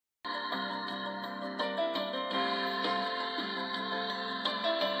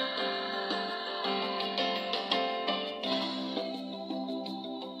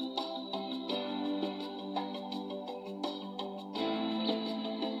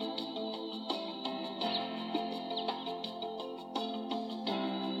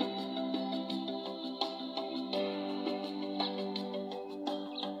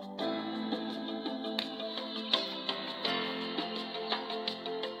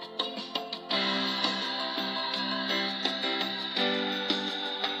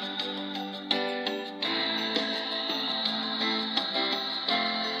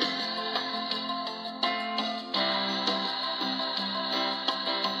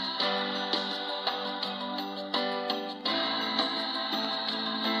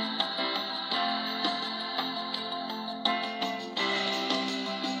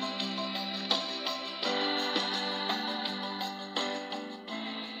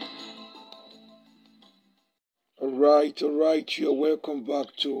All right. You're welcome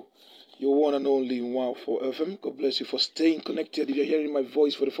back to your one and only Wow for FM. God bless you for staying connected. If you're hearing my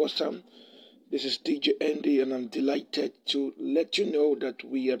voice for the first time, this is DJ Andy, and I'm delighted to let you know that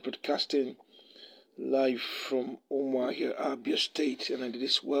we are broadcasting live from Umuahia, Abia State, and I did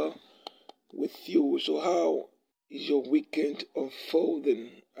this well with you. So, how is your weekend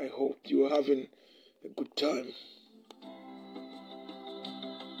unfolding? I hope you are having a good time.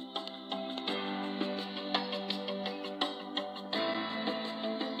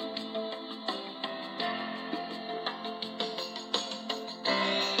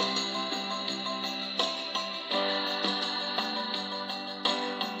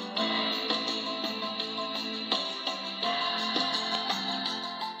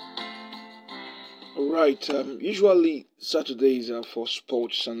 Right. Usually Saturdays are for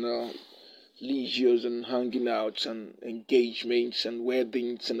sports and leisures and hanging out and engagements and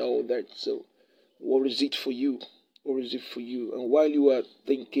weddings and all that. So, what is it for you? What is it for you? And while you are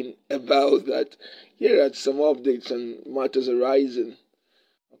thinking about that, here are some updates and matters arising.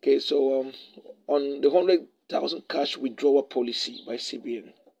 Okay, so on the 100,000 cash withdrawal policy by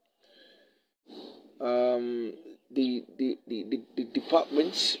CBN, the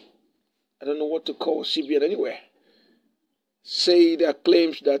departments, I don't know what to call CBN anyway, say their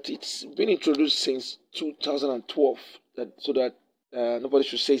claims that it's been introduced since 2012, so that nobody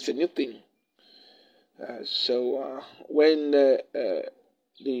should say it's a new thing. So when the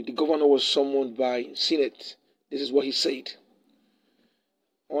governor was summoned by Senate, this is what he said.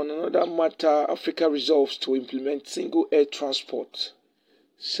 On another matter, Africa resolves to implement single air transport,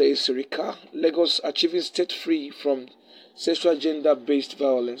 says Sirika. Lagos achieving state free from sexual gender-based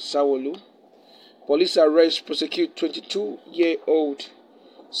violence. Sawolu. Police arrest prosecute 22-year-old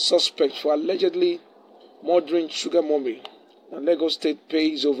suspect for allegedly murdering sugar mommy. And Lagos State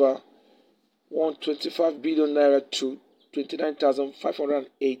pays over 125 billion naira to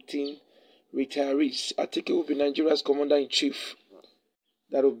 29,518 retirees. Atiku will be Nigeria's commander-in-chief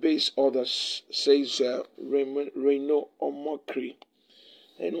that obeys orders, says Reno Omokri.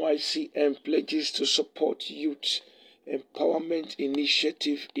 NYCM pledges to support youth empowerment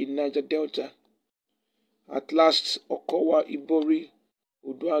initiative in Niger Delta. At last, Okowa, Ibori,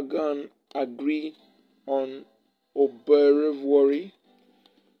 Uduagan agree on Oberevwori.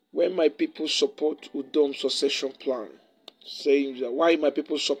 When my people support Udom succession plan, saying why my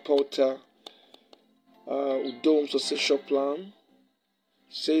people support Udom succession plan,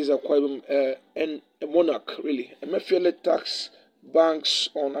 says a monarch really. Emefiele tax banks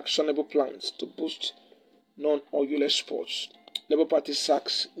on actionable plans to boost non-oil exports. Labour Party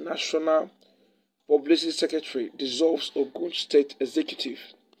sacks National Publicity Secretary, dissolves Ogun State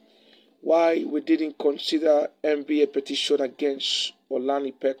Executive. Why we didn't consider MBA petition against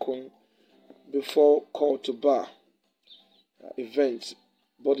Olani Pekun before call to bar event.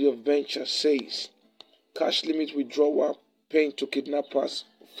 Body of Venture says cash limit withdrawal, pain to kidnappers,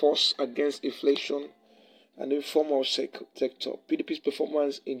 force against inflation and informal sector. PDP's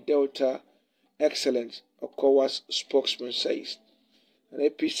performance in Delta excellent, Okowa's spokesman says. And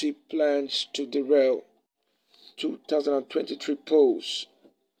APC plans to derail 2023 polls,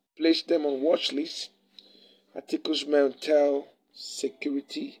 place them on watch list. Articles men tell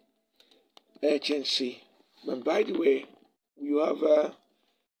security agency. And by the way, you have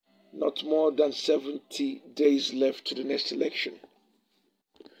not more than 70 days left to the next election.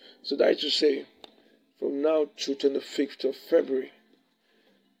 So that is to say, from now to 25th of February,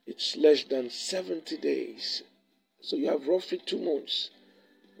 it's less than 70 days. So you have roughly 2 months.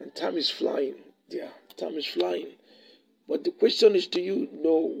 And time is flying. Yeah, time is flying. But the question is, do you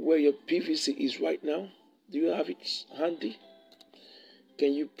know where your PVC is right now? Do you have it handy?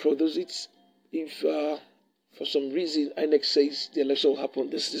 Can you produce it? If for some reason INEC says the election will happen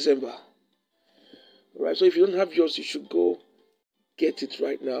this December. Alright, so if you don't have yours, you should go get it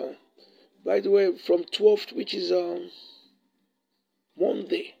right now. By the way, from 12th, which is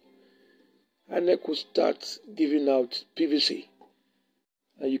Monday, INEC will start giving out PVC.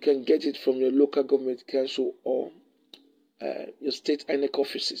 And you can get it from your local government council or your state INEC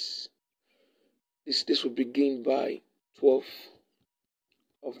offices. This will begin by 12th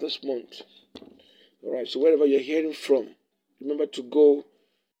of this month. All right, so wherever you're hearing from, remember to go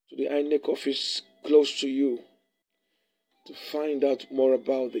to the INEC office close to you to find out more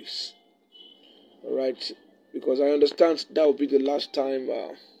about this. All right, because I understand that will be the last time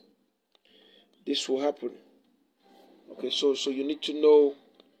this will happen. Okay, so you need to know.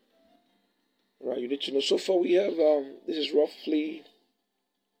 Right, you need to know. So far, we have this is roughly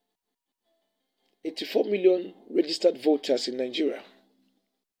 84 million registered voters in Nigeria,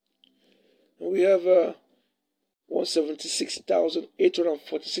 and we have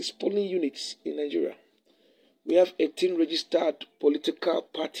 176,846 polling units in Nigeria. We have 18 registered political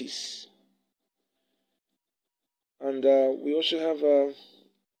parties. And we also have the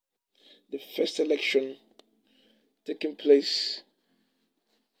first election taking place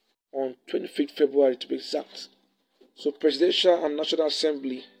on 25th February to be exact. So Presidential and National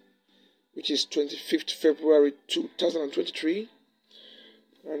Assembly, which is 25th February 2023,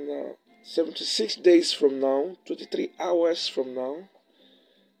 and 76 days from now, 23 hours from now,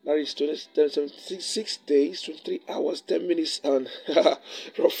 that is 76 days, 23 hours, 10 minutes, and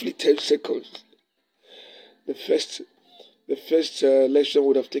roughly 10 seconds. The first election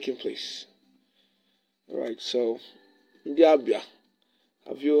would have taken place. All right, so Ndiabia,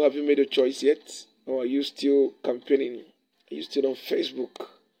 have you made a choice yet, or are you still campaigning? Are you still on Facebook,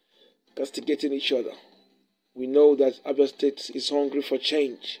 castigating each other? We know that Abia State is hungry for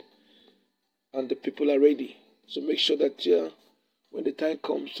change, and the people are ready. So make sure that when the time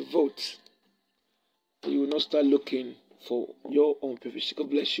comes to vote, you will not start looking for your own privilege. God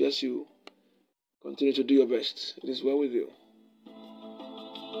bless you as you continue to do your best. It is well with you.